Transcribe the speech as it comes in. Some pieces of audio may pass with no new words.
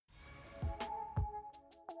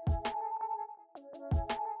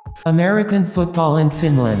American football in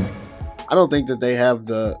Finland. I don't think that they have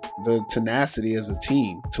the tenacity as a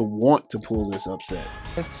team to want to pull this upset.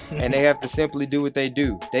 And they have to simply do what they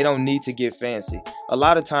do. They don't need to get fancy. A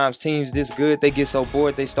lot of times teams this good, they get so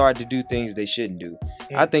bored they start to do things they shouldn't do.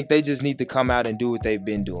 I think they just need to come out and do what they've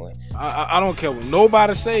been doing. I don't care what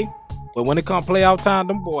nobody say, but when it comes playoff time,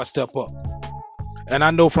 them boys step up. And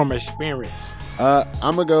I know from experience.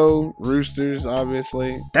 I'm gonna go Roosters,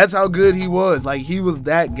 obviously. That's how good he was. Like, he was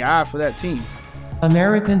that guy for that team.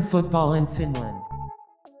 American football in Finland.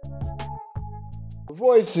 The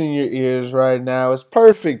voice in your ears right now is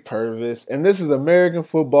Perfect Purvis, and this is American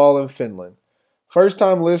football in Finland. First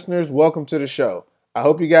time listeners, welcome to the show. I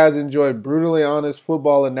hope you guys enjoyed brutally honest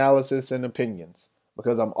football analysis and opinions,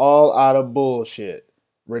 because I'm all out of bullshit.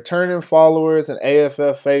 Returning followers and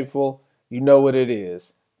AFF faithful, you know what it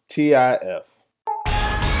is. TIF.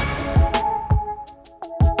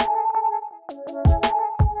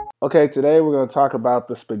 Okay, today we're going to talk about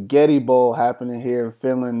the Spaghetti Bowl happening here in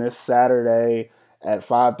Finland this Saturday at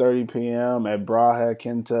 5:30 p.m. at Brahe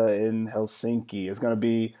Kenta in Helsinki. It's going to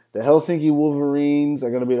be the Helsinki Wolverines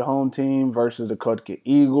are going to be the home team versus the Kotka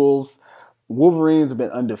Eagles. Wolverines have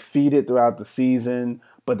been undefeated throughout the season,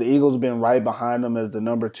 but the Eagles have been right behind them as the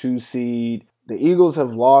number 2 seed. The Eagles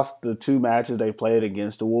have lost the 2 matches they played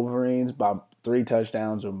against the Wolverines by 3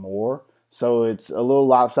 touchdowns or more. So it's a little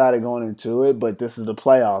lopsided going into it, but this is the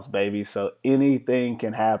playoffs, baby, so anything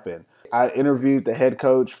can happen. I interviewed the head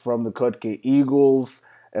coach from the Kotka Eagles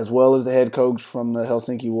as well as the head coach from the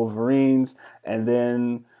Helsinki Wolverines, and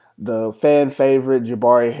then the fan favorite,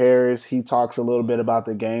 Jabari Harris. He talks a little bit about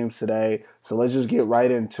the games today. So let's just get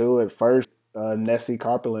right into it. First, Nessie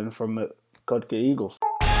Karpelin from the Kotka Eagles.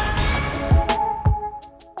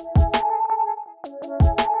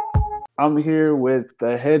 I'm here with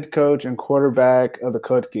the head coach and quarterback of the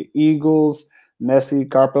Kotka Eagles, Nessie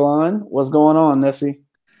Karpelin. What's going on, Nessie?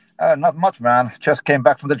 Not much, man. Just came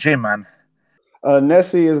back from the gym, man.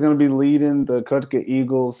 Nessie is going to be leading the Kotka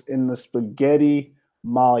Eagles in the Spaghetti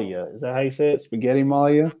Malia. Is that how you say it? Spaghetti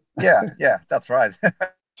Malia? Yeah, that's right.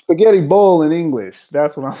 Spaghetti Bowl in English.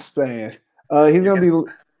 That's what I'm saying. He's going to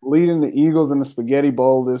be leading the Eagles in the Spaghetti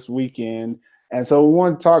Bowl this weekend. And so we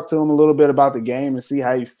want to talk to him a little bit about the game and see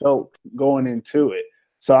how he felt going into it.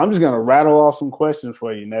 So I'm just going to rattle off some questions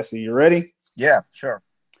for you, Nessie. You ready? Yeah, sure.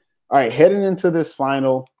 All right, heading into this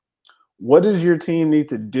final, what does your team need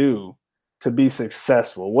to do to be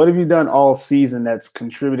successful? What have you done all season that's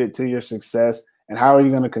contributed to your success, and how are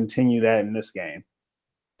you going to continue that in this game?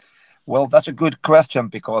 Well, that's a good question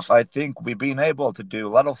because I think we've been able to do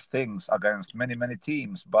a lot of things against many, many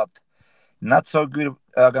teams, but not so good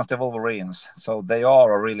against the Wolverines. So they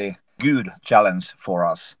are a really good challenge for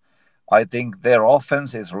us. I think their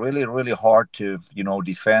offense is really, really hard to,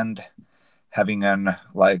 defend. Having an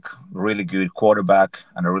really good quarterback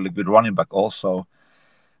and a really good running back also.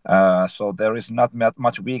 So there is not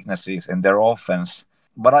much weaknesses in their offense.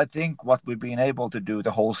 But I think what we've been able to do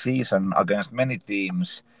the whole season against many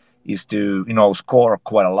teams is to, score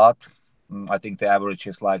quite a lot. I think the average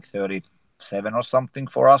is like 37 or something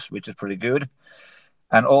for us, which is pretty good.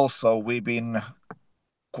 And also we've been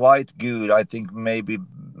quite good. I think maybe,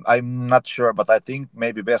 I'm not sure, but I think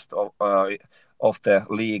maybe best of the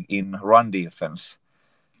league in run defense.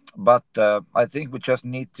 But I think we just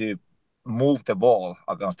need to move the ball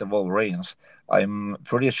against the Wolverines. I'm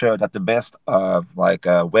pretty sure that the best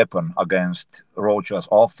weapon against Rogers'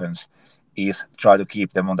 offense is try to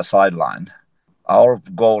keep them on the sideline. Our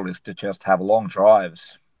goal is to just have long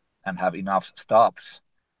drives and have enough stops.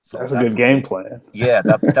 So that's a good game plan. Yeah,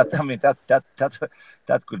 that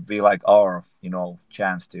could be like our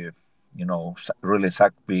chance to really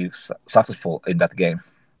be successful in that game.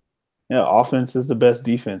 Yeah, offense is the best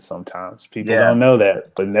defense sometimes. People don't know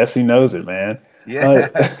that, but Nessie knows it, man. Yeah.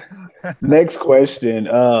 Next question.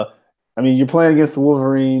 You're playing against the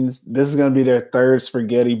Wolverines. This is going to be their 3rd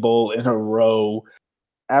Spaghetti Bowl in a row.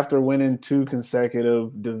 After winning 2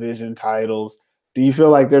 consecutive division titles, do you feel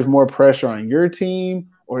like there's more pressure on your team,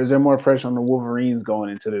 or is there more pressure on the Wolverines going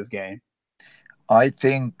into this game? I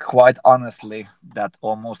think, quite honestly, that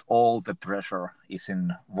almost all the pressure is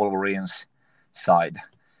in Wolverines' side.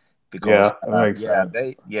 Because that makes sense.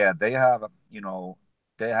 They have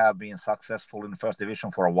they have been successful in the first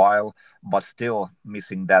division for a while, but still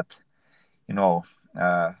missing that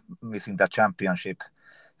championship.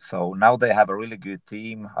 So now they have a really good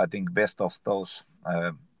team. I think best of those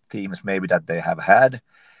teams maybe that they have had,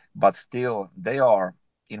 but still they are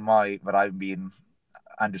what I've been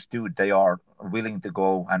understood, they are willing to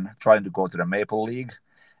go and trying to go to the Maple League,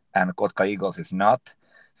 and Kotka Eagles is not.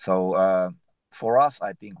 So for us,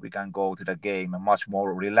 I think we can go to the game much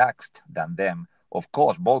more relaxed than them. Of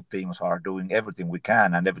course, both teams are doing everything we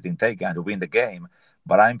can and everything they can to win the game,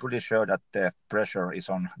 but I'm pretty sure that the pressure is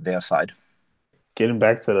on their side. Getting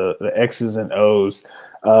back to the X's and O's,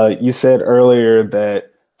 you said earlier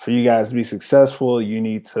that for you guys to be successful, you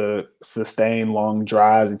need to sustain long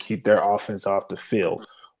drives and keep their offense off the field.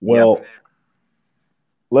 Well, Yeah.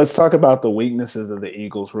 let's talk about the weaknesses of the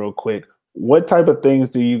Eagles real quick. What type of things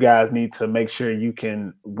do you guys need to make sure you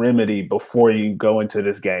can remedy before you go into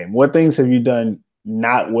this game? What things have you done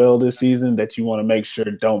not well this season that you want to make sure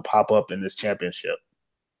don't pop up in this championship?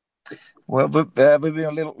 Well, we've been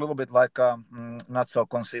a little bit like not so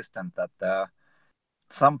consistent that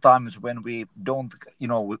sometimes when we don't,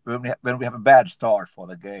 when we have a bad start for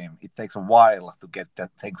the game, it takes a while to get the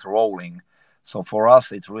things rolling. So for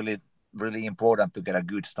us, it's really important to get a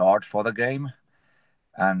good start for the game,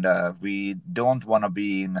 and we don't want to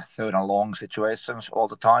be in third and long situations all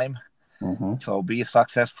the time. Mm-hmm. So be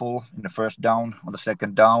successful in the first down, on the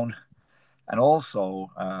second down, and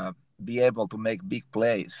also be able to make big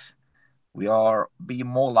plays. We are being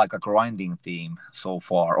more like a grinding team so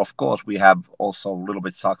far. Of course, we have also a little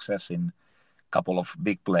bit success in a couple of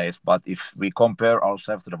big plays, but if we compare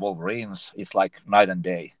ourselves to the Wolverines, it's like night and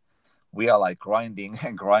day. We are like grinding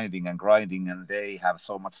and grinding and grinding, and they have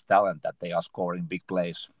so much talent that they are scoring big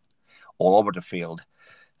plays all over the field.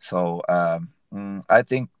 So I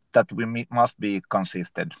think that we must be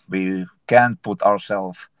consistent. We can't put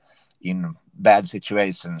ourselves in bad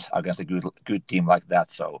situations against a good team like that.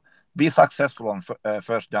 So be successful on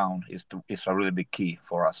first down is a really big key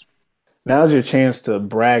for us. Now's your chance to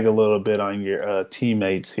brag a little bit on your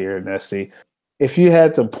teammates here, Nessie. If you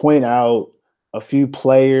had to point out a few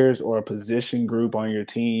players or a position group on your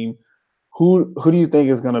team, who do you think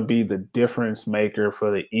is going to be the difference maker for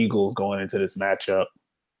the Eagles going into this matchup?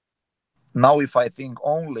 Now, if I think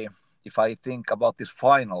about this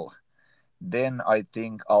final, then I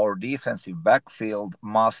think our defensive backfield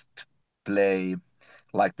must play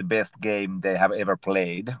like the best game they have ever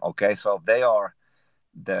played. Okay, so they are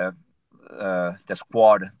the the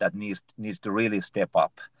squad that needs to really step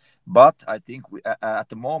up. But I think at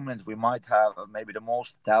the moment we might have maybe the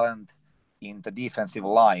most talent in the defensive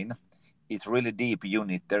line. It's really deep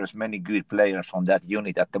unit. There's many good players on that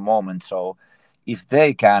unit at the moment. So if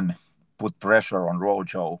they can put pressure on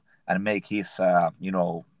Rojo and make his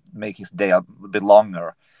day a bit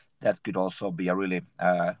longer, that could also be a really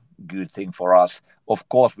good thing for us. Of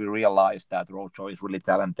course, we realize that Rojo is really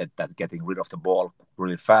talented at getting rid of the ball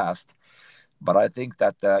really fast. But I think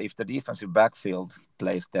that if the defensive backfield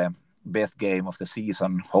plays the best game of the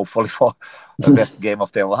season, hopefully for the best game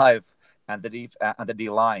of their life, and the D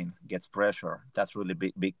line gets pressure, that's really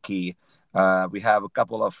big key. We have a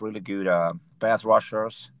couple of really good pass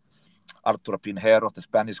rushers. Arturo Pinheiro, the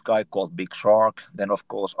Spanish guy called Big Shark. Then, of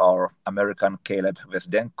course, our American Caleb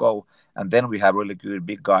Vesdenko. And then we have really good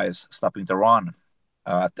big guys stopping the run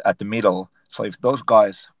at the middle. So if those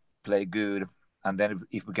guys play good, and then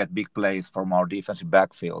if we get big plays from our defensive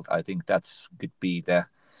backfield, I think that's could be the.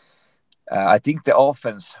 I think the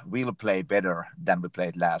offense will play better than we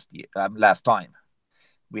played last time.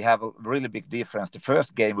 We have a really big difference. The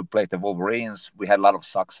first game we played the Wolverines, we had a lot of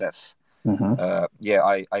success.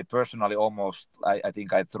 Mm-hmm. I personally I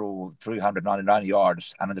think I threw 399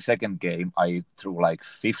 yards, and in the second game I threw like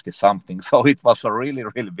 50 something. So it was a really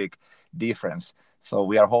big difference. So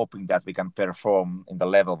we are hoping that we can perform in the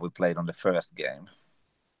level we played on the first game.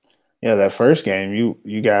 Yeah, that first game,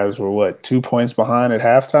 you guys were what, 2 points behind at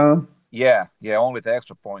halftime? Yeah, only the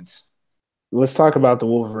extra points. Let's talk about the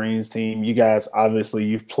Wolverines team. You guys, obviously,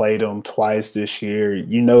 you've played them twice this year.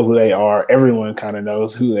 You know who they are. Everyone kind of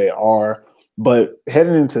knows who they are. But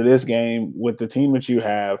heading into this game with the team that you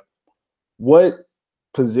have, what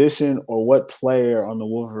position or what player on the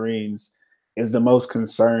Wolverines is the most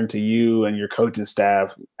concern to you and your coaching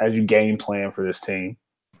staff as you game plan for this team?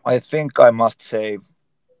 I think I must say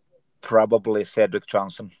probably Cedric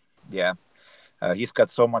Johnson. Yeah, he's got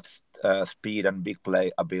so much speed and big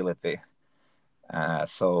play ability.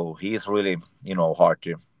 So he's really, hard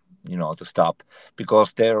to stop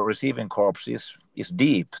because their receiving corps is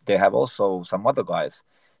deep. They have also some other guys,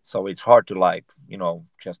 so it's hard to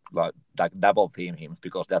just like double team him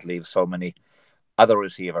because that leaves so many other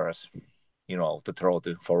receivers, to throw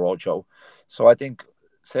to for Rojo. So I think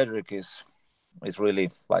Cedric is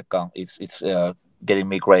really like it's getting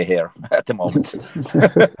me gray hair at the moment.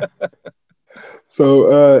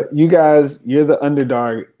 So you guys, you're the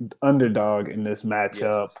underdog in this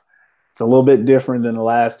matchup. Yes. It's a little bit different than the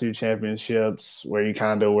last two championships where you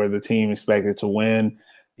kind of were the team expected to win.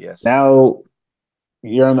 Yes. Now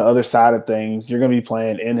You're on the other side of things. You're going to be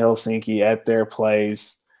playing in Helsinki at their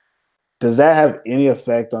place. Does that have any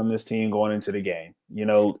effect on this team going into the game?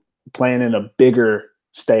 Playing in a bigger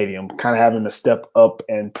stadium, kind of having to step up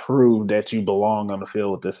and prove that you belong on the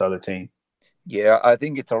field with this other team. Yeah, I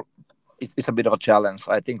think it's a bit of a challenge.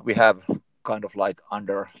 I think we have kind of like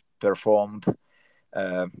underperformed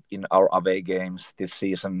in our away games this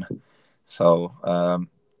season. So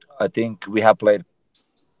I think we have played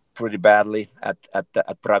pretty badly at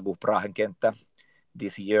Prahen Kenttä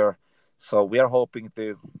this year. So we are hoping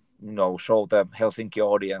to show the Helsinki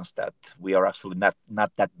audience that we are actually not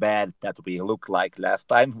that bad that we look like last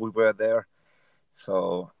time we were there.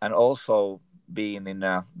 So, and also being in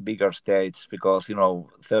a bigger stage, because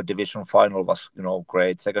third division final was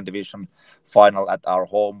great, second division final at our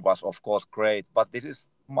home was of course great, but this is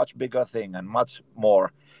much bigger thing and much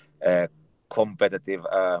more competitive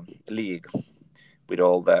league with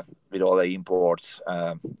all the imports,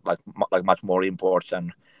 like much more imports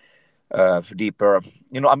and deeper.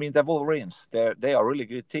 The Wolverines, they are a really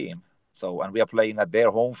good team. So, and we are playing at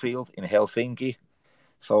their home field in Helsinki.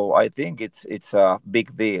 So I think it's a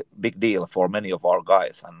big deal for many of our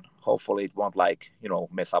guys, and hopefully it won't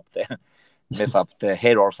mess up the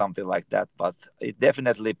head or something like that. But it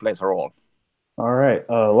definitely plays a role. All right.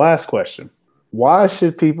 Last question. Why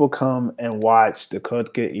should people come and watch the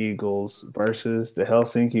Kotka Eagles versus the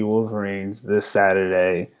Helsinki Wolverines this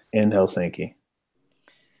Saturday in Helsinki?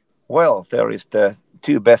 Well, there is the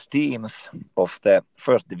two best teams of the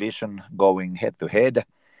first division going head to head,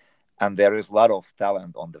 and there is a lot of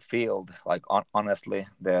talent on the field. Like honestly,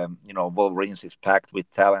 the Wolverines is packed with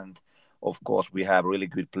talent. Of course, we have really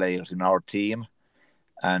good players in our team,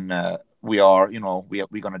 and we are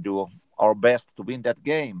we're gonna do our best to win that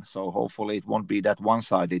game. So hopefully it won't be that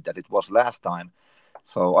one-sided that it was last time.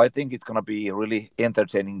 So I think it's gonna be a really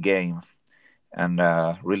entertaining game, and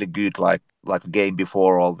really good like a game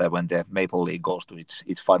before when the Maple League goes to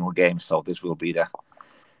its final game. So this will be the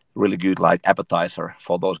really good like appetizer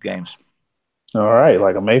for those games. All right,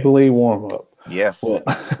 like a Maple League warm-up. Yes.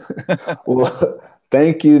 Well,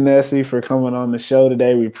 thank you, Nessie, for coming on the show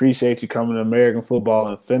today. We appreciate you coming to American Football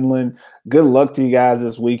in Finland. Good luck to you guys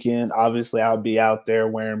this weekend. Obviously, I'll be out there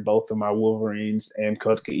wearing both of my Wolverines and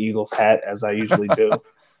Kotka Eagles hat, as I usually do.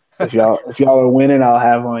 If y'all are winning, I'll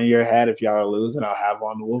have on your hat. If y'all are losing, I'll have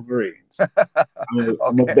on the Wolverines.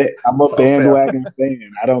 I'm a bandwagon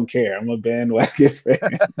fan. I don't care. I'm a bandwagon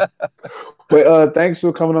fan. But thanks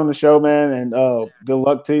for coming on the show, man, and good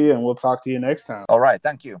luck to you, and we'll talk to you next time. All right.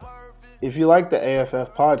 Thank you. If you like the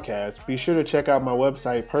AFF podcast, be sure to check out my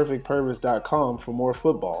website, perfectpurpose.com, for more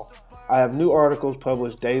football. I have new articles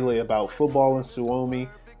published daily about football in Suomi,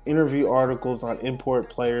 interview articles on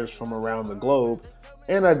import players from around the globe,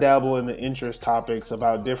 and I dabble in the interest topics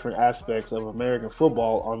about different aspects of American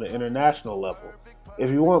football on the international level. If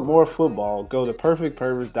you want more football, go to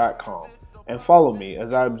perfectpurpose.com and follow me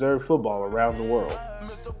as I observe football around the world.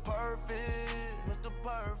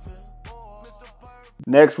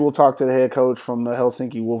 Next, we'll talk to the head coach from the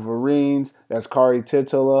Helsinki Wolverines. That's Kari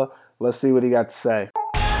Titila. Let's see what he got to say.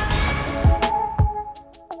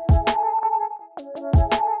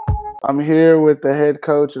 I'm here with the head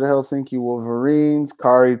coach of the Helsinki Wolverines,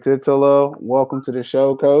 Kari Titila. Welcome to the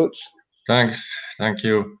show, Coach. Thanks. Thank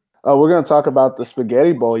you. We're going to talk about the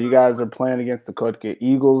Spaghetti Bowl. You guys are playing against the Kotka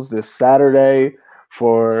Eagles this Saturday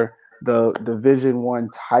for the Division I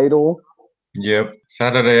title. Yep.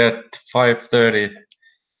 Saturday at 5:30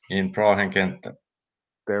 in Prahen Kenttä.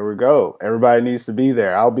 There we go. Everybody needs to be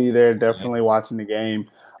there. I'll be there definitely watching the game.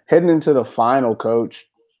 Heading into the final, Coach.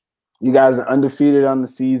 You guys are undefeated on the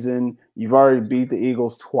season. You've already beat the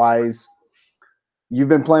Eagles twice. You've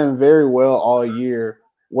been playing very well all year.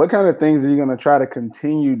 What kind of things are you going to try to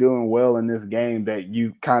continue doing well in this game that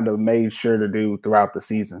you've kind of made sure to do throughout the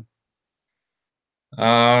season?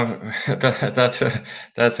 That's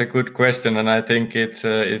a good question, and I think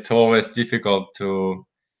it's always difficult to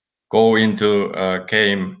go into a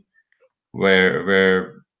game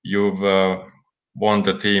where you've won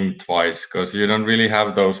the team twice, because you don't really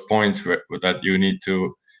have those points that you need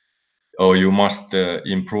to, or you must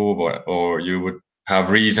improve, or you would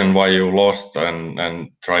have reason why you lost and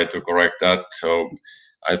try to correct that. So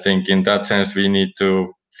I think in that sense we need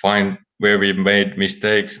to find where we made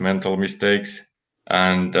mistakes, mental mistakes,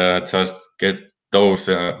 and just get those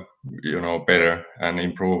better and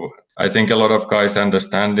improve. I think a lot of guys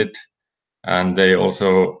understand it, and they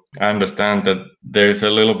also understand that there's a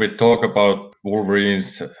little bit talk about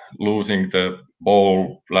Wolverines losing the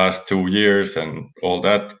bowl last 2 years and all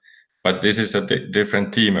that. But this is a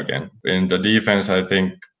different team again. In the defense, I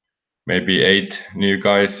think maybe 8 new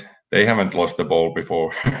guys they haven't lost the ball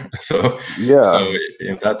before. so Yeah.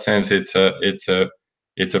 in that sense, it's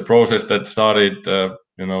a process that started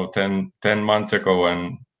 10 months ago,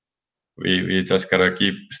 and we just gotta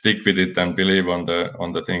stick with it and believe on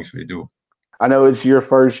the things we do. I know it's your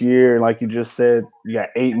first year, and like you just said, you got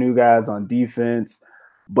 8 new guys on defense,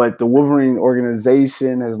 but the Wolverine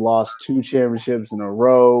organization has lost 2 championships in a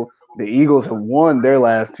row. The Eagles have won their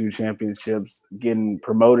last 2 championships, getting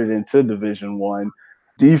promoted into Division I.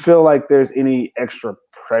 Do you feel like there's any extra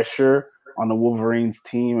pressure on the Wolverines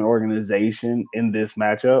team and organization in this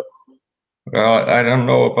matchup? Well, I don't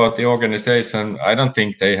know about the organization. I don't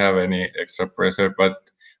think they have any extra pressure,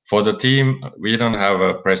 but for the team, we don't have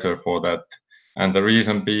a pressure for that. And the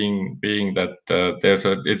reason being that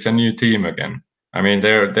it's a new team again. I mean,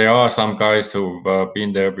 there are some guys who've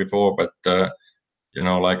been there before, but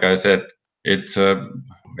like I said, it's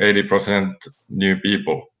 80% new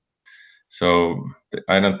people. So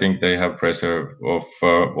I don't think they have pressure of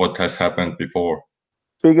what has happened before.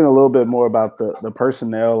 Speaking a little bit more about the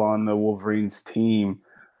personnel on the Wolverines team,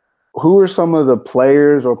 who are some of the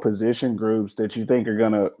players or position groups that you think are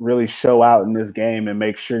going to really show out in this game and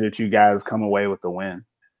make sure that you guys come away with the win?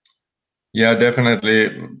 Yeah, definitely.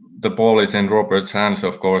 The ball is in Robert's hands,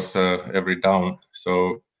 of course, every down.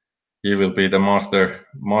 So he will be the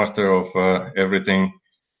master of everything.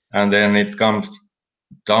 And then it comes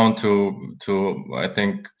down to I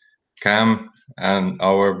think Cam and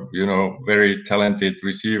our very talented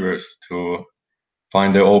receivers to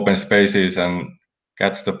find the open spaces and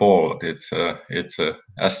catch the ball. It's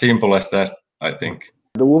as simple as that, I think.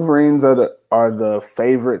 The Wolverines are the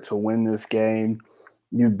favorite to win this game.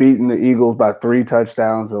 You've beaten the Eagles by 3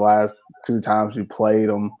 touchdowns the last 2 times you played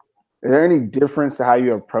them. Is there any difference to how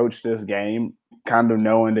you approach this game, kind of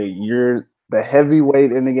knowing that you're the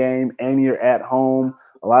heavyweight in the game and you're at home?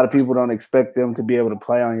 A lot of people don't expect them to be able to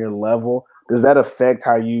play on your level. Does that affect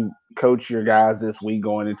how you coach your guys this week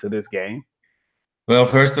going into this game? Well,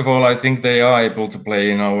 first of all, I think they are able to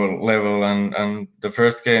play in our level, and the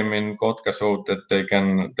first game in Kotka showed that they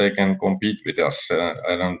can compete with us.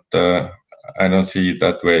 I don't see it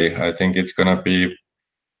that way. I think it's gonna be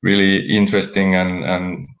really interesting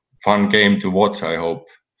and fun game to watch. I hope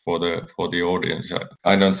for the audience.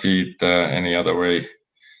 I don't see it any other way.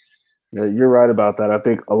 Yeah, you're right about that. I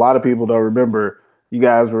think a lot of people don't remember. You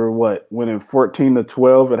guys were winning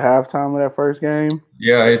 14-12 at halftime of that first game?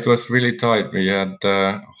 Yeah, it was really tight. We had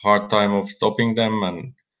a hard time of stopping them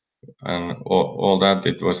and all that.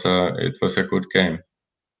 It was a good game.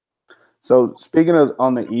 So speaking of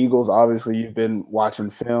on the Eagles, obviously you've been watching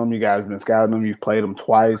film. You guys have been scouting them. You've played them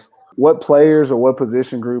twice. What players or what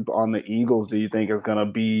position group on the Eagles do you think is going to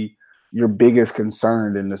be your biggest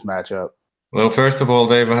concern in this matchup? Well, first of all,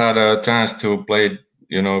 they've had a chance to play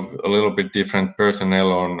a little bit different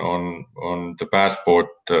personnel on the passport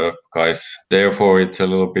guys. Therefore, it's a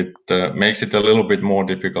little bit makes it a little bit more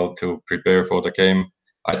difficult to prepare for the game.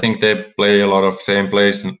 I think they play a lot of same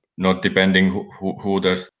plays, not depending who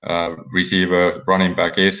the receiver running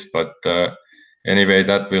back is. But anyway,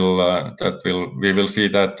 we will see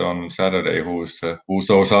that on Saturday. Who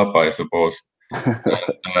shows up, I suppose.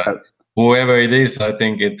 Whoever it is, I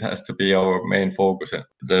think it has to be our main focus.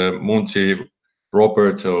 The Munchi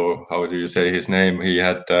Robert, or how do you say his name? He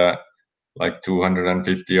had like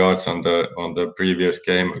 250 yards on the previous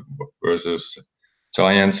game versus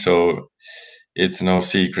Giants. So it's no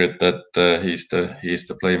secret that he's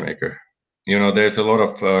the playmaker. There's a lot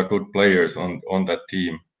of good players on that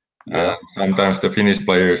team. Yeah. Sometimes the Finnish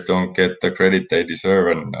players don't get the credit they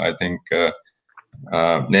deserve, and I think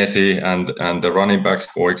Nessie and the running backs,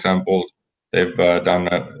 for example, they've done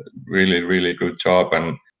a really, really good job,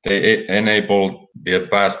 and they enable the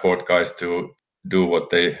passport guys to do what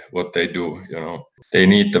they do. They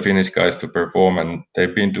need the Finnish guys to perform, and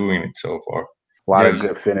they've been doing it so far. A lot of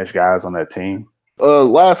good Finnish guys on that team.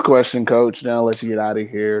 Last question, Coach. Then I'll let you get out of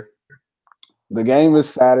here. The game is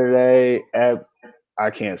Saturday at, I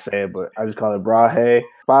can't say it, but I just call it Brahe,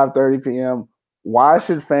 5:30 p.m. Why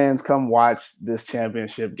should fans come watch this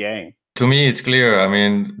championship game? To me, it's clear. I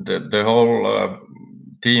mean, the whole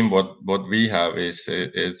team, what we have is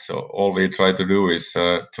it's all we try to do is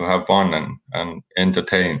to have fun and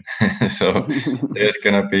entertain. So there's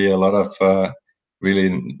gonna be a lot of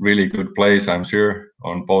really, really good plays, I'm sure,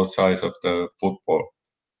 on both sides of the football.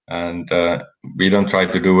 And we don't try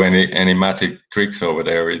to do any magic tricks over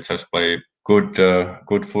there. We just play good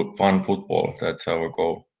fun football. That's our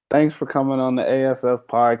goal. Thanks for coming on the AFF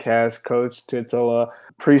podcast, Coach Titola.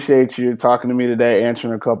 Appreciate you talking to me today,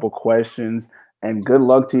 answering a couple questions, and good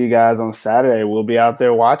luck to you guys on Saturday. We'll be out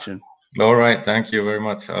there watching. All right. Thank you very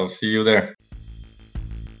much. I'll see you there.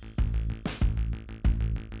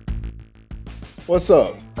 What's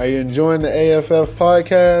up? Are you enjoying the AFF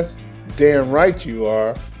podcast? Damn right you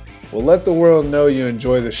are. Well, let the world know you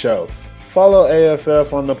enjoy the show. Follow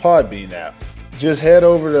AFF on the Podbean app. Just head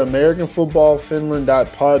over to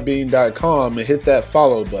AmericanFootballFinland.podbean.com and hit that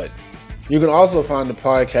follow button. You can also find the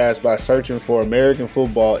podcast by searching for American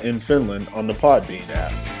Football in Finland on the Podbean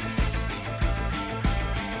app.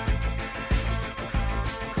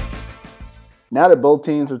 Now that both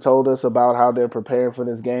teams have told us about how they're preparing for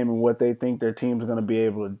this game and what they think their teams are going to be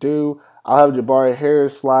able to do, I'll have Jabari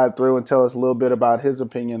Harris slide through and tell us a little bit about his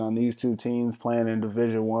opinion on these two teams playing in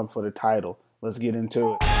Division I for the title. Let's get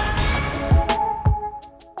into it.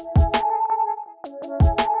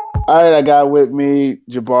 All right, I got with me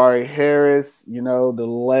Jabari Harris, the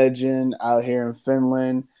legend out here in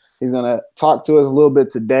Finland. He's going to talk to us a little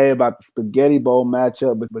bit today about the Spaghetti Bowl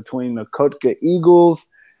matchup between the Kotka Eagles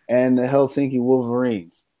and the Helsinki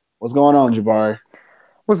Wolverines. What's going on, Jabari?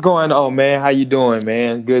 What's going on, man? How you doing,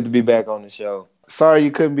 man? Good to be back on the show. Sorry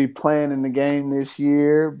you couldn't be playing in the game this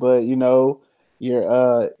year, but,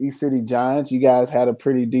 your East City Giants, you guys had a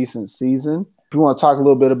pretty decent season. If you want to talk a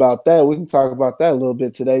little bit about that, we can talk about that a little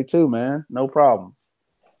bit today too, man. No problems.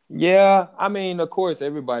 Yeah, I mean, of course,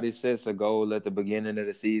 everybody sets a goal at the beginning of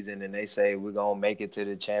the season, and they say we're going to make it to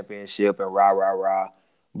the championship and rah, rah, rah.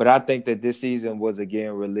 But I think that this season was,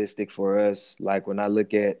 again, realistic for us. Like, when I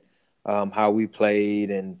look at how we played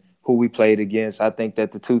and who we played against, I think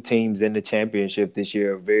that the two teams in the championship this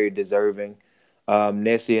year are very deserving.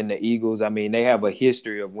 Nessie and the Eagles, I mean, they have a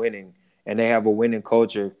history of winning, and they have a winning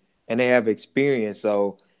culture, and they have experience.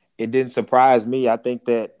 So it didn't surprise me. I think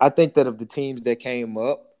that of the teams that came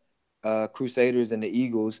up, Crusaders and the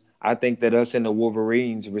Eagles, I think that us and the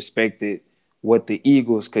Wolverines respected what the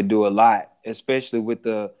Eagles could do a lot, especially with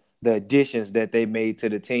the additions that they made to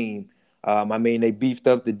the team. I mean, they beefed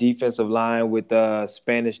up the defensive line with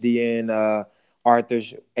Spanish DN Arthur,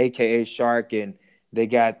 a.k.a. Shark, and they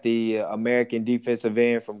got the American defensive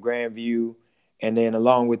end from Grandview. And then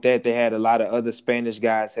along with that, they had a lot of other Spanish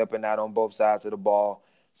guys helping out on both sides of the ball.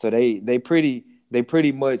 So they pretty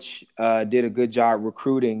much did a good job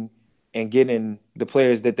recruiting and getting the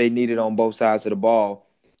players that they needed on both sides of the ball.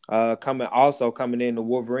 Coming in the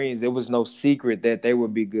Wolverines, it was no secret that they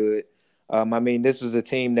would be good. I mean, this was a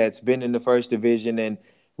team that's been in the first division and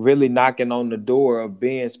really knocking on the door of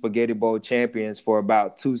being Spaghetti Bowl champions for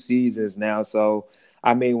about 2 seasons now. So,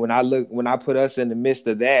 I mean, when I put us in the midst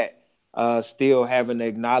of that, still having to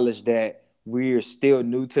acknowledge that we're still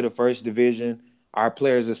new to the first division, our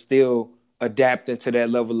players are still adapting to that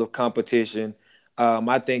level of competition.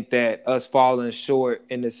 I think that us falling short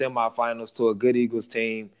in the semifinals to a good Eagles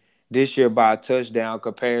team this year by a touchdown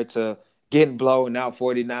compared to getting blown out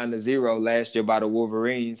 49-0 last year by the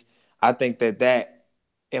Wolverines, I think that,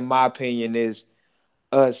 in my opinion, is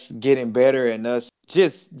us getting better and us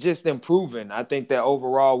just improving. I think that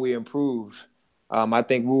overall we improved. I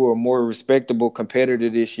think we were a more respectable competitor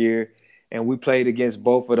this year, and we played against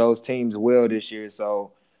both of those teams well this year.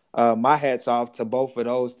 So my hat's off to both of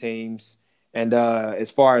those teams. And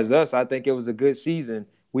as far as us, I think it was a good season.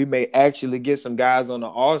 We may actually get some guys on the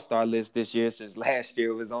all-star list this year, since last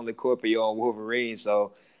year it was only Corpio and Wolverine.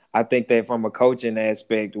 So I think that from a coaching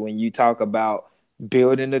aspect, when you talk about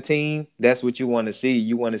building a team, that's what you want to see.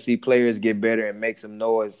 You want to see players get better and make some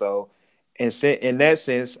noise. So in that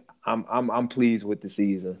sense, I'm pleased with the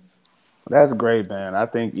season. That's great, man. I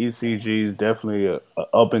think ECG is definitely a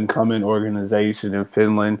up-and-coming organization in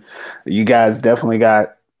Finland. You guys definitely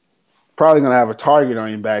got probably going to have a target on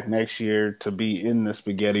your back next year to be in the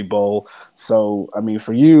Spaghetti Bowl. So, I mean,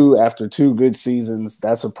 for you, after 2 good seasons,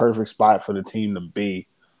 that's a perfect spot for the team to be.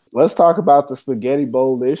 Let's talk about the Spaghetti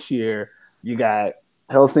Bowl this year. You got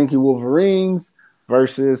Helsinki Wolverines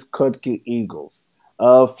versus Kotka Eagles.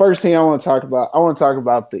 First thing I want to talk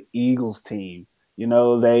about the Eagles team.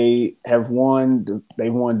 They won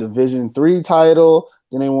Division III title,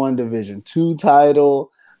 then they won Division II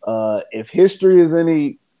title. If history is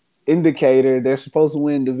any indicator, they're supposed to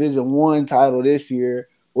win Division I title this year,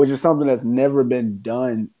 which is something that's never been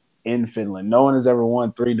done in Finland. No one has ever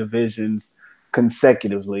won 3 divisions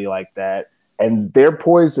consecutively like that. And they're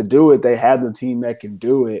poised to do it. They have the team that can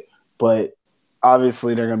do it, but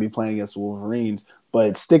obviously they're going to be playing against the Wolverines.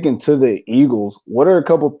 But sticking to the Eagles, what are a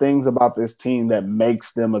couple things about this team that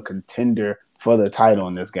makes them a contender for the title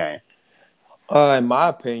in this game? In my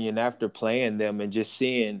opinion, after playing them and just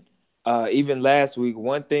seeing even last week,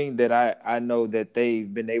 one thing that I know that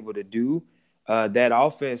they've been able to do, that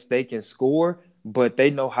offense, they can score, but they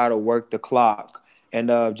know how to work the clock. And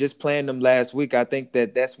just playing them last week, I think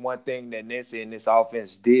that that's one thing that Nessie and this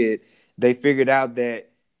offense did. They figured out that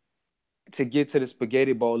to get to the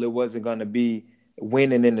Spaghetti Bowl, it wasn't going to be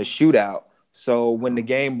winning in the shootout. So when the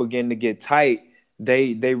game began to get tight,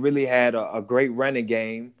 they really had a great running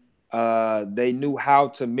game. They knew how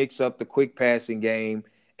to mix up the quick passing game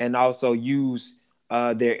and also use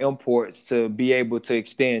their imports to be able to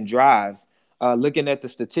extend drives. Looking at the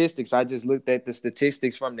statistics, I just looked at the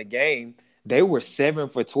statistics from the game. They were 7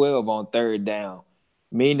 for 12 on third down,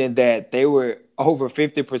 meaning that they were over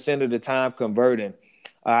 50% of the time converting.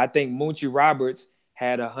 I think Munchie Roberts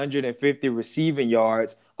had 150 receiving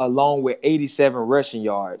yards along with 87 rushing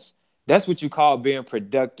yards. That's what you call being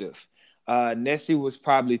productive. Nessie was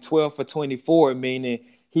probably 12 for 24, meaning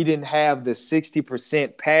he didn't have the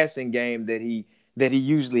 60% passing game that he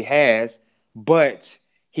usually has, but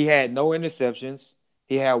he had no interceptions.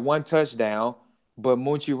 He had one touchdown, but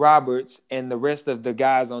Munchie Roberts and the rest of the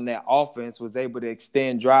guys on that offense was able to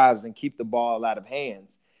extend drives and keep the ball out of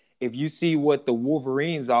hands. If you see what the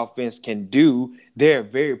Wolverines offense can do, they're a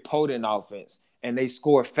very potent offense and they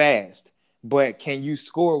score fast. But can you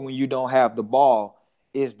score when you don't have the ball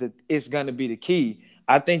is going to be the key.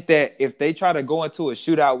 I think that if they try to go into a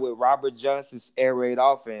shootout with Robert Johnson's air raid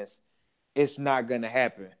offense, it's not going to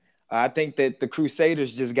happen. I think that the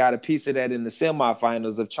Crusaders just got a piece of that in the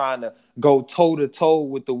semifinals of trying to go toe-to-toe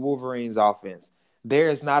with the Wolverines offense. There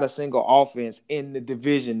is not a single offense in the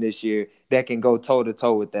division this year that can go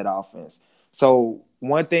toe-to-toe with that offense. So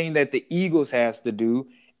one thing that the Eagles has to do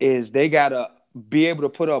is they got to be able to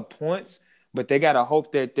put up points, but they got to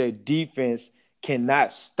hope that their defense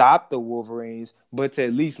cannot stop the Wolverines, but to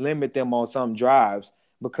at least limit them on some drives,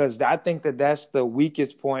 because I think that that's the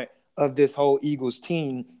weakest point of this whole Eagles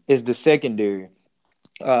team is the secondary.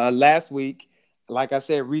 Last week, like I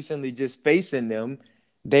said, recently just facing them,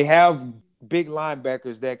 they have big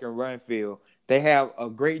linebackers that can run field. They have a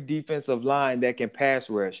great defensive line that can pass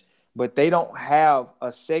rush, but they don't have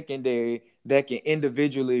a secondary that can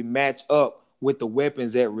individually match up with the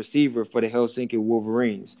weapons at receiver for the Helsinki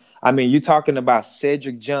Wolverines. I mean, you're talking about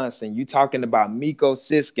Cedric Johnson, you're talking about Mikko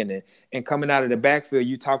Siskinen, and coming out of the backfield,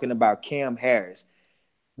 you're talking about Cam Harris.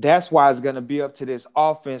 That's why it's going to be up to this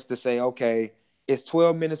offense to say, okay, it's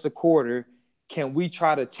 12 minutes a quarter. Can we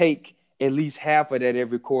try to take at least half of that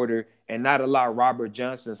every quarter and not allow Robert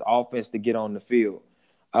Johnson's offense to get on the field?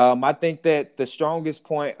 I think that the strongest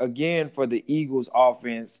point, again, for the Eagles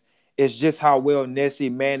offense is just how well Nessie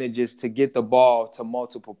manages to get the ball to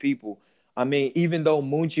multiple people. I mean, even though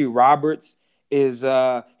Munchie Roberts is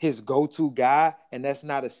his go-to guy, and that's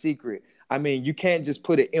not a secret, I mean, you can't just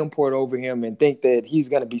put an import over him and think that he's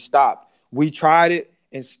going to be stopped. We tried it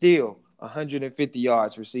and still 150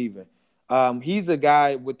 yards receiving. He's a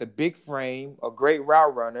guy with a big frame, a great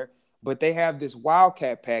route runner, but they have this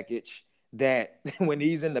wildcat package that when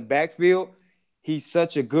he's in the backfield, he's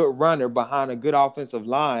such a good runner behind a good offensive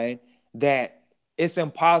line that it's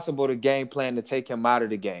impossible to game plan to take him out of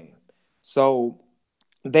the game. So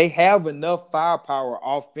they have enough firepower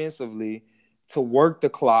offensively to work the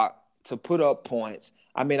clock, to put up points.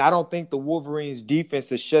 I mean, I don't think the Wolverines defense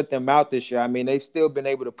has shut them out this year. I mean, they've still been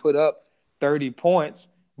able to put up 30 points,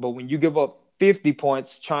 but when you give up 50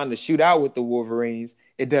 points trying to shoot out with the Wolverines,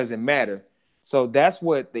 it doesn't matter. So that's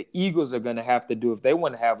what the Eagles are going to have to do if they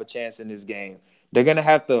want to have a chance in this game. They're going to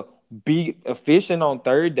have to be efficient on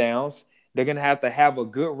third downs. They're going to have a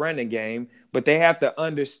good running game, but they have to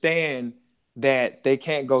understand that they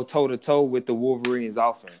can't go toe-to-toe with the Wolverines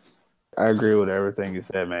offense. I agree with everything you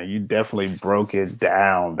said, man. You definitely broke it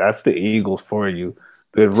down. That's the Eagles for you.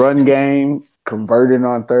 Good run game, converting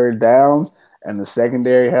on third downs, and the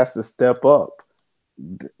secondary has to step up.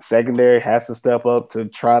 The secondary has to step up to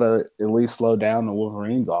try to at least slow down the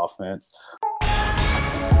Wolverines offense.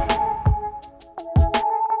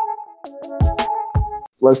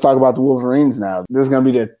 Let's talk about the Wolverines now. This is going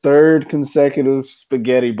to be the third consecutive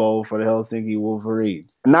Spaghetti Bowl for the Helsinki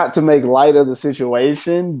Wolverines. Not to make light of the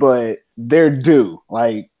situation, but they're due.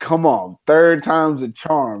 Like, come on. Third time's a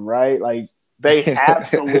charm, right? Like, they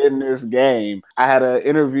have to win this game. I had an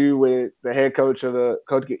interview with the head coach of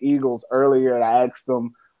the Eagles earlier, and I asked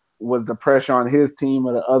him, was the pressure on his team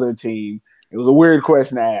or the other team? It was a weird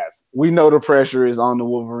question to ask. We know the pressure is on the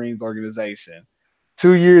Wolverines organization.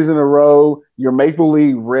 2 years in a row, you're Maple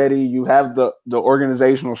League ready. You have the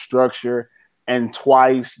organizational structure, and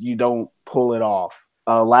twice you don't pull it off.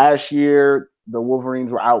 Last year, the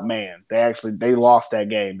Wolverines were outmanned. They lost that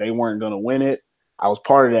game. They weren't going to win it. I was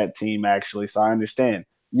part of that team, actually, so I understand.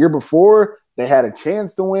 Year before, they had a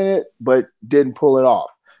chance to win it, but didn't pull it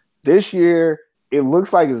off. This year, it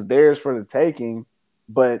looks like it's theirs for the taking,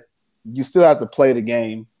 but you still have to play the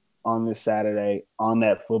game on this Saturday on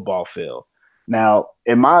that football field. Now,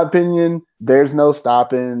 in my opinion, there's no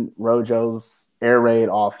stopping Rojo's air raid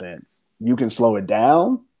offense. You can slow it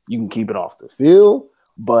down, you can keep it off the field,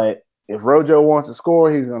 but if Rojo wants to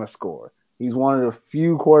score, he's going to score. He's one of the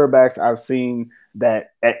few quarterbacks I've seen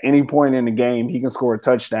that at any point in the game, he can score a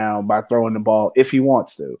touchdown by throwing the ball if he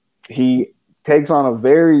wants to. He takes on a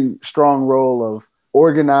very strong role of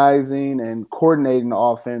organizing and coordinating the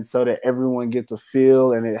offense so that everyone gets a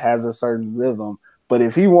feel and it has a certain rhythm. But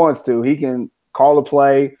if he wants to, he can call a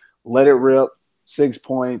play, let it rip, 6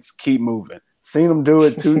 points, keep moving. Seen him do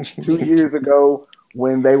it two years ago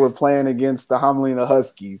when they were playing against the Hamelina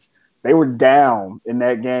Huskies. They were down in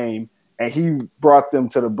that game, and he brought them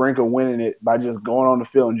to the brink of winning it by just going on the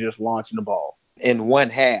field and just launching the ball. In one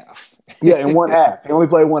half. Yeah, in one half. He only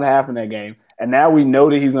played one half in that game. And now we know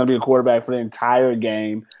that he's going to be a quarterback for the entire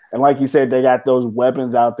game. And like you said, they got those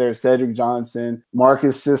weapons out there, Cedric Johnson,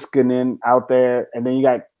 Marcus Siskanen out there. And then you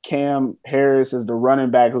got Cam Harris as the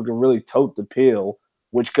running back who can really tote the pill,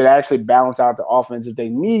 which could actually balance out the offense if they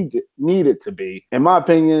need it to be. In my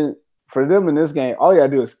opinion, for them in this game, all you got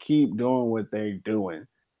to do is keep doing what they're doing.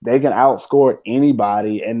 They can outscore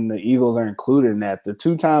anybody, and the Eagles are included in that. The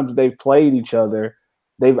 2 times they've played each other,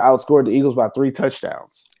 they've outscored the Eagles by 3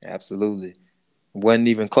 touchdowns. Absolutely. Wasn't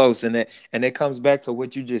even close. And it comes back to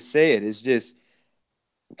what you just said. It's just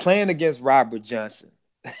playing against Robert Johnson.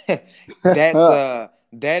 That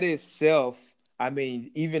is self. I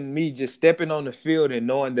mean, even me just stepping on the field and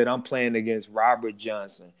knowing that I'm playing against Robert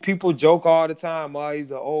Johnson. People joke all the time, oh, he's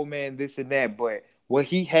an old man, this and that. But what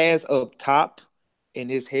he has up top in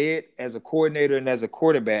his head as a coordinator and as a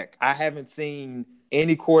quarterback, I haven't seen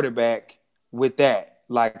any quarterback with that.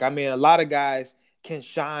 Like, I mean, a lot of guys can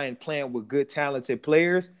shine playing with good, talented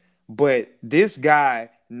players, but this guy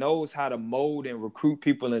knows how to mold and recruit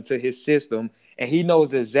people into his system, and he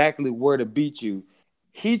knows exactly where to beat you.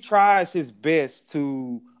 He tries his best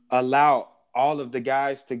to allow all of the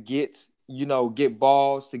guys to get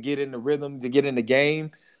balls, to get in the rhythm, to get in the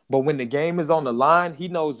game. But when the game is on the line, he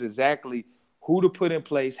knows exactly who to put in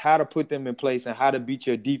place, how to put them in place, and how to beat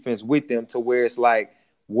your defense with them to where it's like,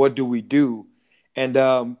 what do we do? And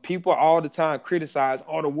people all the time criticize,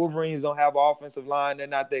 the Wolverines don't have an offensive line. They're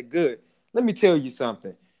not that good. Let me tell you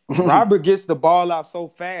something. Robert gets the ball out so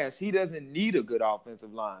fast, he doesn't need a good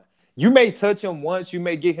offensive line. You may touch him once, you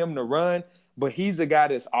may get him to run, but he's a guy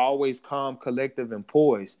that's always calm, collective, and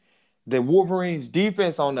poised. The Wolverines'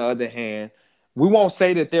 defense, on the other hand, we won't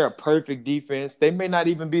say that they're a perfect defense. They may not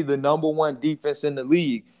even be the number 1 defense in the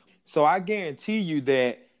league. So I guarantee you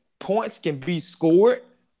that points can be scored,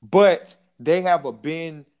 but they have a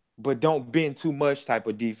bend, but don't bend too much type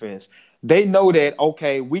of defense. They know that,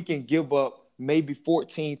 okay, we can give up maybe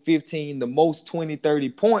 14, 15, the most 20, 30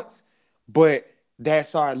 points, but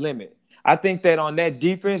that's our limit. I think that on that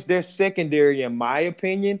defense, their secondary, in my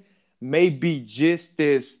opinion, may be just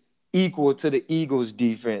as equal to the Eagles'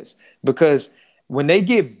 defense, because when they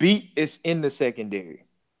get beat, it's in the secondary.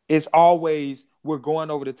 It's always we're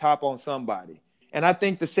going over the top on somebody. And I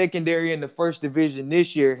think the secondary in the first division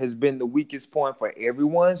this year has been the weakest point for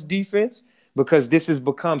everyone's defense, because this has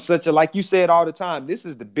become such a, like you said all the time, this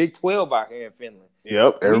is the Big 12 out here in Finland.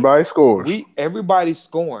 Yep, everybody scores. Everybody's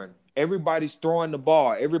scoring. Everybody's throwing the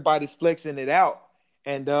ball. Everybody's flexing it out.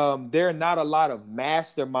 And there are not a lot of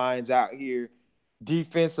masterminds out here,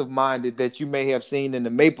 defensive-minded, that you may have seen in the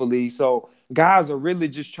Maple League. So guys are really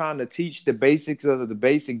just trying to teach the basics of the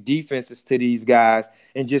basic defenses to these guys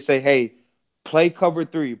and just say, hey, play cover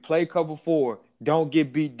 3, play cover 4, don't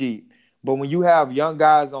get beat deep. But when you have young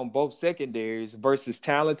guys on both secondaries versus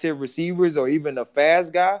talented receivers or even a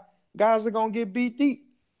fast guy, guys are going to get beat deep.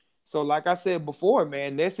 So like I said before,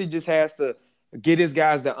 man, Nessie just has to get his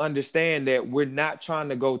guys to understand that we're not trying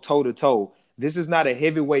to go toe-to-toe. This is not a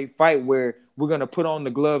heavyweight fight where we're going to put on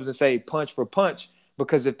the gloves and say punch for punch,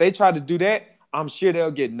 because if they try to do that, I'm sure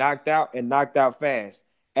they'll get knocked out and knocked out fast.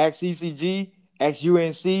 Ask ECG, ask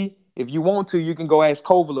UNC. If you want to, you can go ask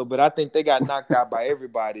Kovila, but I think they got knocked out by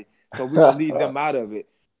everybody. So we're going to leave them out of it.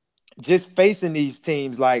 Just facing these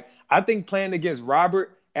teams, like, I think playing against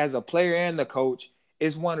Robert as a player and the coach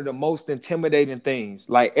is one of the most intimidating things.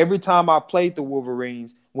 Like, every time I played the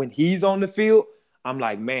Wolverines, when he's on the field, I'm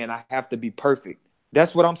like, man, I have to be perfect.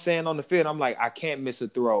 That's what I'm saying on the field. I'm like, I can't miss a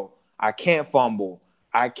throw. I can't fumble.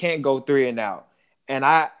 I can't go 3 and out. And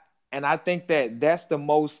I think that that's the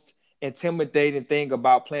most intimidating thing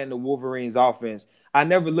about playing the Wolverines offense. I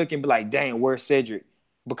never look and be like, dang, where's Cedric?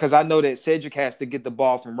 Because I know that Cedric has to get the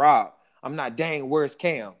ball from Rob. I'm not, dang, where's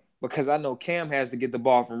Cam? Because I know Cam has to get the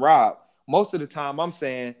ball from Rob. Most of the time I'm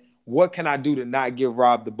saying, what can I do to not give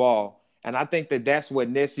Rob the ball? And I think that that's what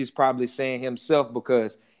Nessie's probably saying himself,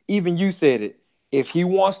 because even you said it. If he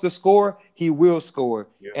wants to score, he will score.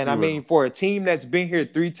 Yeah, And I mean, for a team that's been here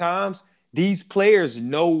 3 times, these players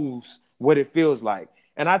knows what it feels like.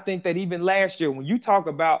 And I think that even last year, when you talk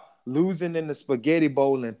about losing in the Spaghetti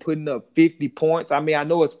Bowl and putting up 50 points, I mean, I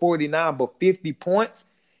know it's 49, but 50 points,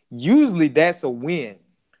 usually that's a win.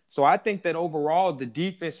 So I think that overall the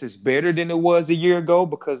defense is better than it was a year ago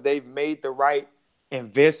because they've made the right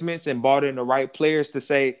investments and bought in the right players to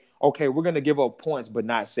say, okay, we're going to give up points, but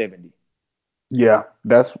not 70. Yeah,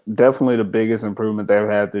 that's definitely the biggest improvement they've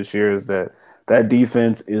had this year is that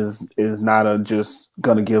defense is not just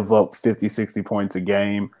going to give up 50, 60 points a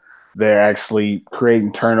game. They're actually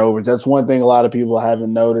creating turnovers. That's one thing a lot of people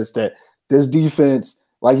haven't noticed, that this defense,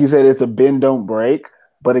 like you said, it's a bend, don't break.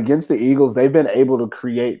 But against the Eagles, they've been able to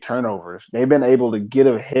create turnovers. They've been able to get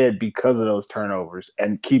ahead because of those turnovers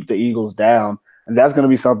and keep the Eagles down. And that's going to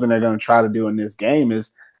be something they're going to try to do in this game,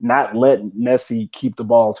 is not let Nessie keep the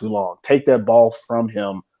ball too long. Take that ball from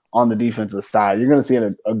him on the defensive side. You're going to see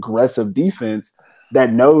an aggressive defense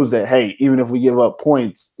that knows that, hey, even if we give up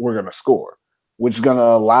points, we're going to score, which is going to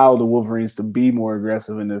allow the Wolverines to be more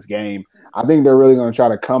aggressive in this game. I think they're really going to try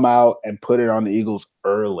to come out and put it on the Eagles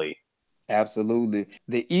early. Absolutely.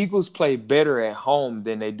 The Eagles play better at home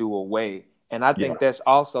than they do away. And I think that's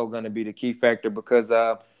also going to be the key factor because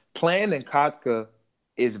playing in Kotka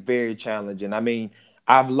is very challenging. I mean,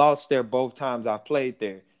 I've lost there both times I've played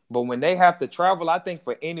there. But when they have to travel, I think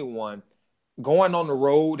for anyone, going on the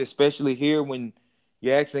road, especially here when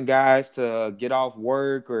you're asking guys to get off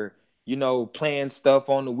work or, playing stuff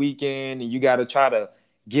on the weekend and you got to try to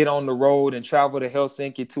get on the road and travel to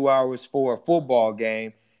Helsinki 2 hours for a football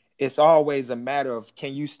game, it's always a matter of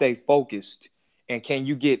can you stay focused and can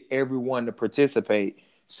you get everyone to participate.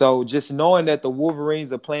 So just knowing that the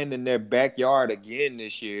Wolverines are playing in their backyard again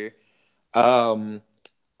this year, and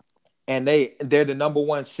they're the number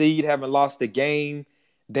 1 seed, haven't lost a game.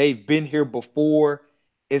 They've been here before.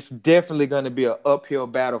 It's definitely going to be an uphill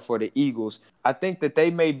battle for the Eagles. I think that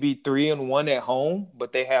they may be 3-1 at home,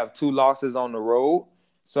 but they have 2 losses on the road.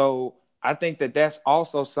 So I think that that's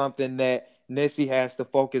also something that Nessie has to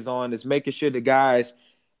focus on, is making sure the guys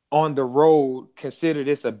on the road consider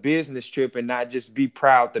this a business trip and not just be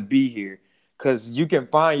proud to be here. Because you can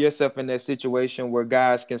find yourself in that situation where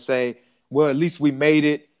guys can say, well, at least we made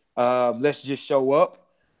it. Let's just show up.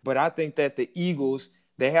 But I think that the Eagles,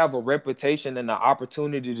 they have a reputation and an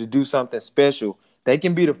opportunity to do something special. They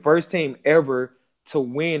can be the first team ever to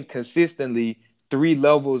win consistently 3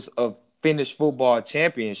 levels of Finnish football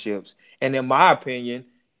championships. And in my opinion,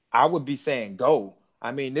 I would be saying go.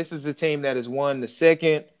 I mean, this is a team that has won the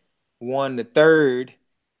second, won the third.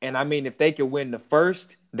 And I mean, if they could win the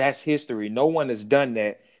first, that's history. No one has done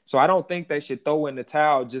that. So I don't think they should throw in the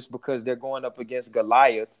towel just because they're going up against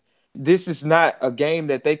Goliath. This is not a game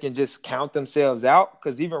that they can just count themselves out,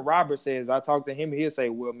 because even Robert says, I talked to him, he'll say,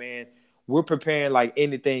 well, man, we're preparing like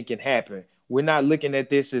anything can happen. We're not looking at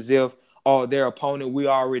this as if, oh, their opponent we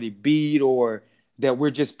already beat or that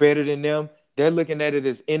we're just better than them. They're looking at it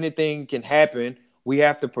as anything can happen. We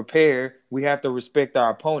have to prepare. We have to respect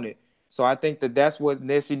our opponent. So I think that that's what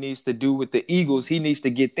Nessie needs to do with the Eagles. He needs to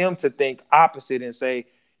get them to think opposite and say,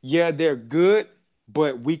 yeah, they're good,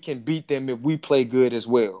 but we can beat them if we play good as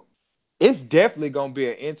well. It's definitely going to be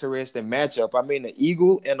an interesting matchup. I mean, the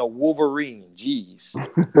Eagle and a Wolverine. Jeez.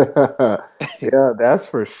 Yeah, that's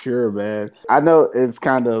for sure, man. I know it's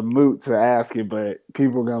kind of moot to ask it, but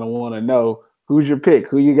people are going to want to know, who's your pick?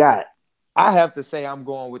 Who you got? I have to say I'm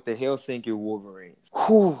going with the Helsinki Wolverines.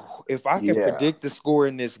 Whew, if I can predict the score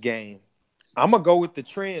in this game, I'm going to go with the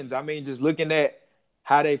trends. I mean, just looking at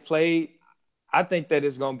how they played, I think that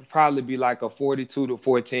it's going to probably be like a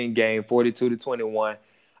 42-14 game, 42-21.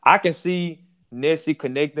 I can see Nessie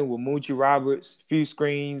connecting with Moochie Roberts, few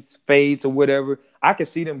screens, fades or whatever. I can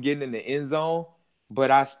see them getting in the end zone, but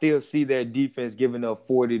I still see their defense giving up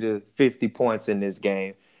 40 to 50 points in this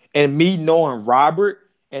game. And me knowing Robert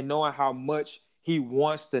and knowing how much he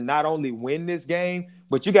wants to not only win this game,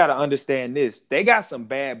 but you got to understand this. They got some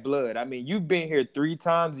bad blood. I mean, you've been here 3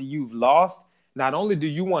 times and you've lost. Not only do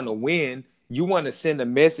you want to win, you want to send a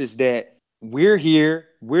message that we're here,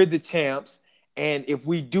 we're the champs, and if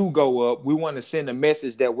we do go up, we want to send a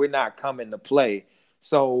message that we're not coming to play.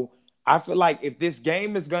 So I feel like if this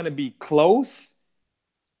game is going to be close,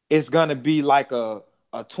 it's going to be like a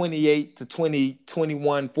 28 to 20,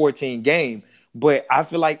 21, 14 game. But I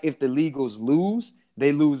feel like if the Eagles lose,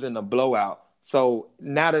 they lose in a blowout. So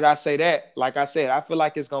now that I say that, like I said, I feel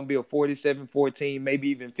like it's going to be a 47-14, maybe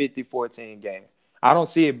even 50-14 game. I don't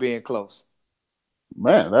see it being close.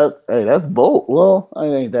 Man, that's bold. Well,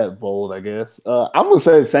 it ain't that bold, I guess. I'm gonna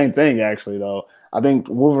say the same thing, actually. Though I think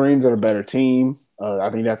Wolverines are a better team. I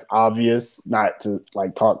think that's obvious, not to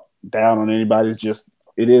like talk down on anybody. It's just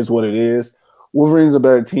it is what it is. Wolverines are a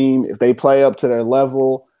better team. If they play up to their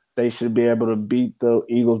level, they should be able to beat the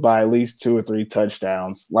Eagles by at least 2 or 3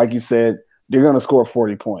 touchdowns. Like you said, they're going to score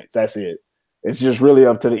 40 points. That's it. It's just really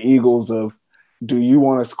up to the Eagles of, do you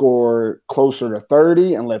want to score closer to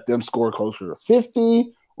 30 and let them score closer to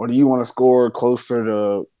 50, or do you want to score closer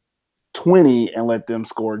to 20 and let them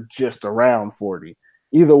score just around 40?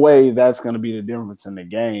 Either way, that's going to be the difference in the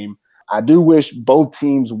game. I do wish both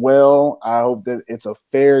teams well. I hope that it's a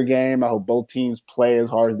fair game. I hope both teams play as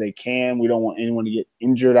hard as they can. We don't want anyone to get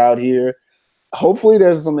injured out here. Hopefully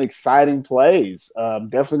there's some exciting plays.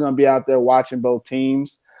 Definitely going to be out there watching both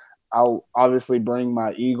teams. I'll obviously bring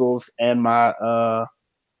my Eagles and my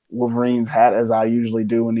Wolverines hat, as I usually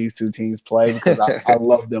do when these two teams play, because I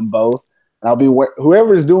love them both. And I'll be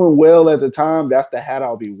whoever is doing well at the time, that's the hat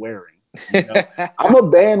I'll be wearing. You know? I'm a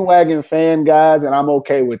bandwagon fan, guys, and I'm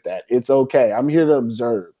okay with that. It's okay. I'm here to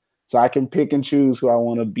observe, so I can pick and choose who I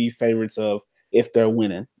want to be favorites of if they're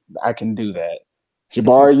winning. I can do that.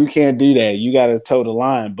 Jabari, you can't do that. You got to toe the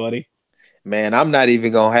line, buddy. Man, I'm not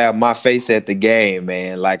even going to have my face at the game,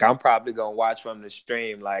 man. Like, I'm probably going to watch from the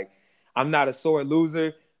stream. Like, I'm not a sore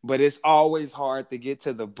loser, but it's always hard to get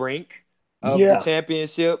to the brink of the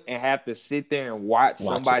championship and have to sit there and watch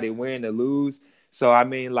somebody win or lose. So, I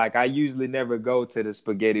mean, like, I usually never go to the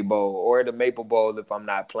Spaghetti Bowl or the Maple Bowl if I'm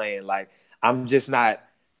not playing. Like, I'm just not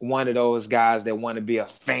one of those guys that want to be a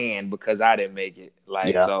fan because I didn't make it.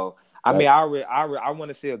 Like, so, I mean, I want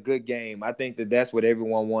to see a good game. I think that's what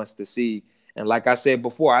everyone wants to see. And like I said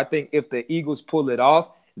before, I think if the Eagles pull it off,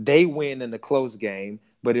 they win in a close game.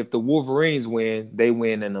 But if the Wolverines win, they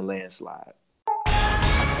win in a landslide.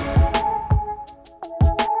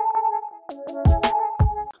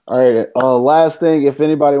 All right. Last thing, if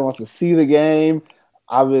anybody wants to see the game,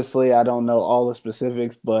 obviously I don't know all the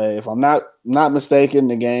specifics, but if I'm not mistaken,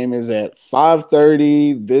 the game is at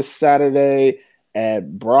 5:30 this Saturday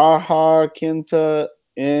at Braha Kinta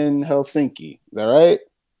in Helsinki. Is that right?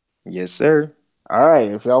 Yes, sir. All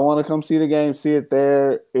right. If y'all want to come see the game, see it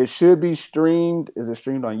there. It should be streamed. Is it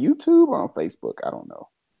streamed on YouTube or on Facebook? I don't know.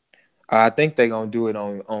 I think they're gonna do it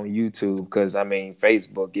on YouTube because I mean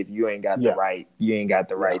Facebook. If you ain't got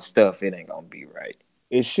the right stuff, it ain't gonna be right.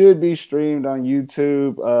 It should be streamed on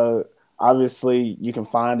YouTube. Obviously, you can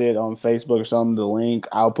find it on Facebook or something. The link,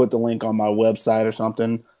 I'll put the link on my website or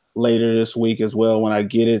something later this week as well when I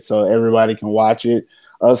get it, so everybody can watch it.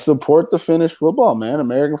 Support the Finnish football, man.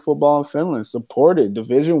 American football in Finland. Support it.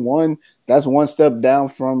 Division I, that's one step down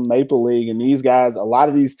from Maple League. And these guys, a lot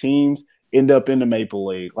of these teams end up in the Maple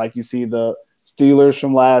League. Like you see the Steelers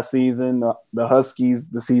from last season, the Huskies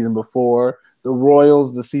the season before, the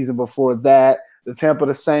Royals the season before that, the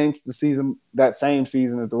Tampa Saints that same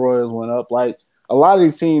season that the Royals went up. Like a lot of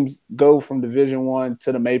these teams go from Division I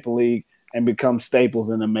to the Maple League and become staples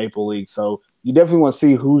in the Maple League. So you definitely want to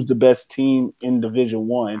see who's the best team in Division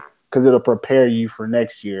I because it'll prepare you for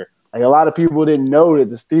next year. Like a lot of people didn't know that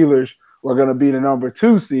the Steelers were going to be the number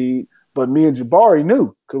 2 seed, but me and Jabari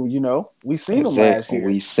knew because, we seen them last year.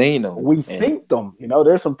 We seen them. We synced them.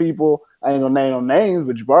 There's some people, I ain't going to name no names,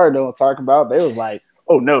 but Jabari don't talk about. They was like,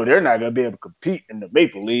 oh, no, they're not going to be able to compete in the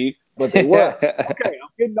Maple League. But they were. Okay,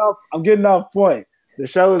 I'm getting off point. The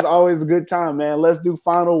show is always a good time, man. Let's do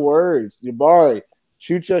final words. Jabari,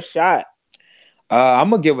 shoot your shot. I'm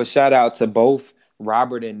going to give a shout out to both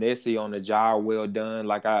Robert and Nessie on the job well done.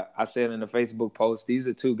 Like I said in the Facebook post, these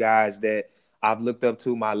are two guys that I've looked up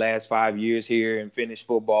to my last 5 years here in Finnish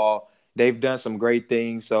football. They've done some great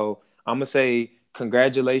things. So I'm going to say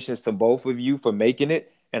congratulations to both of you for making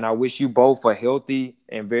it. And I wish you both a healthy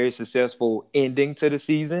and very successful ending to the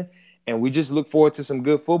season. And we just look forward to some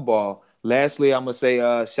good football. Lastly, I'm going to say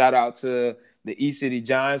shout out to the East City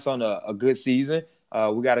Giants on a good season.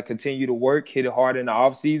 We got to continue to work, hit it hard in the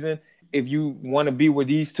offseason. If you want to be where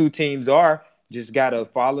these two teams are, just got to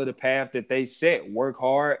follow the path that they set, work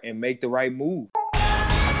hard, and make the right move.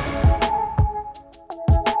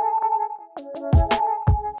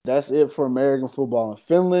 That's it for American football in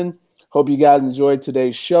Finland. Hope you guys enjoyed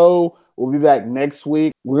today's show. We'll be back next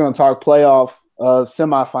week. We're going to talk playoff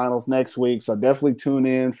semifinals next week, so definitely tune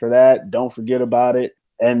in for that. Don't forget about it.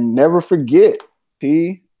 And never forget,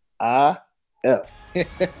 TIF.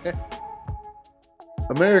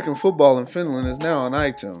 American Football in Finland is now on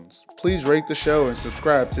iTunes. Please rate the show and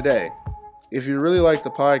subscribe today. If you really like the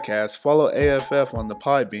podcast, follow AFF on the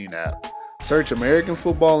Podbean app. Search American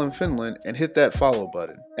Football in Finland and hit that follow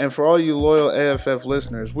button. And for all you loyal AFF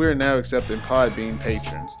listeners, we are now accepting Podbean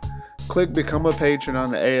patrons. Click Become a Patron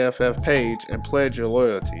on the AFF page and pledge your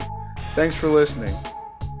loyalty. Thanks for listening.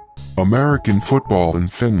 American football in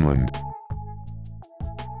Finland.